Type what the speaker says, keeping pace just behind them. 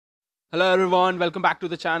Hello everyone, welcome back to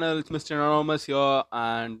the channel. It's Mr. Anonymous here,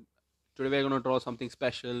 and today we're gonna draw something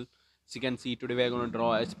special. As you can see, today we're gonna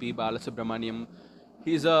draw S.P. Balasubrahmanyam.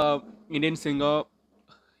 He's a Indian singer.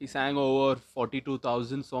 He sang over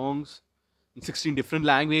 42,000 songs in 16 different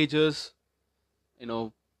languages. You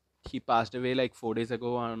know, he passed away like 4 days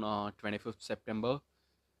ago on 25th September.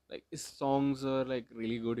 Like his songs are like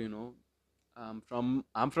really good. I'm from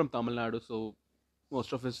Tamil Nadu, so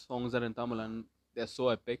most of his songs are in Tamil and they're so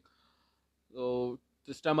epic. So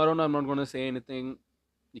this time around, I'm not going to say anything.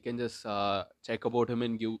 You can just check about him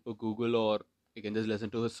in Google, or you can just listen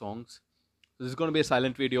to his songs. This is going to be a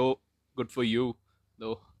silent video, good for you,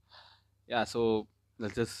 though. Yeah, so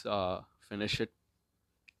let's just finish it.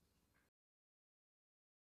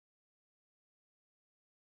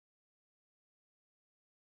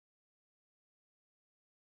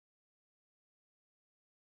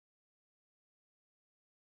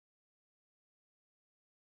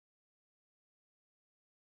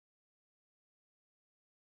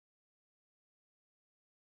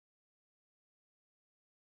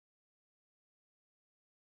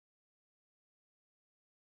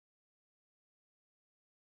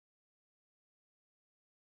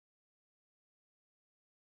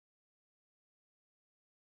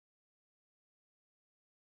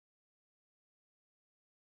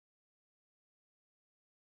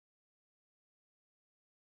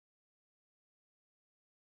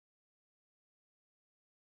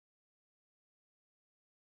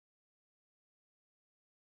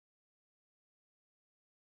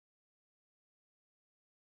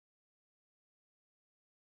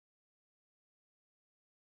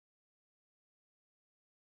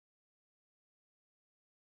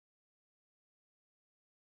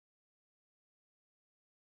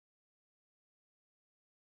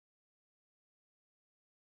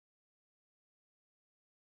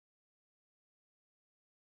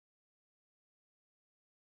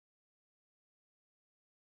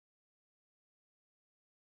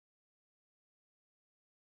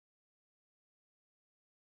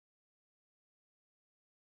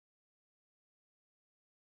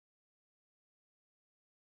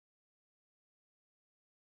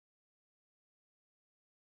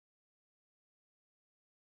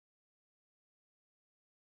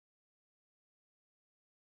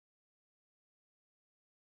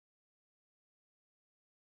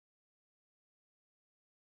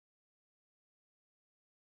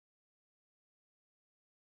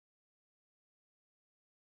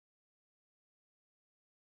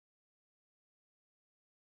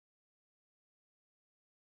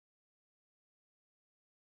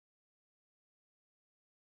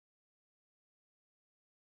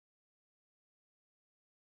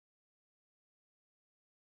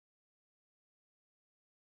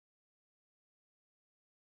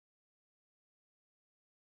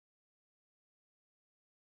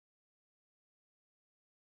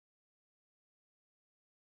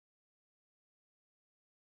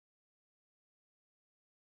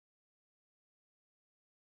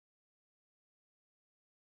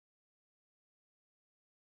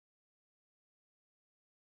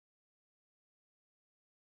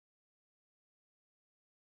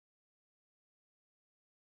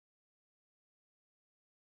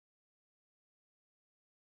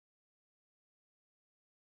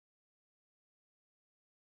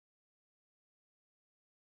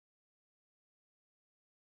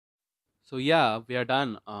 So yeah, we are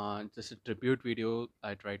done. Just a tribute video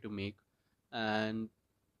I tried to make, and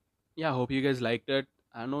yeah, hope you guys liked it.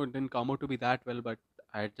 I know it didn't come out to be that well, but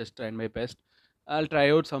I just tried my best. I'll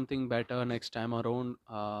try out something better next time around.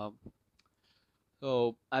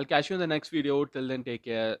 So I'll catch you in the next video. Till then, take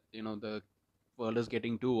care. The world is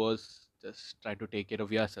getting too worse. Just try to take care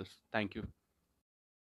of yourself. Thank you.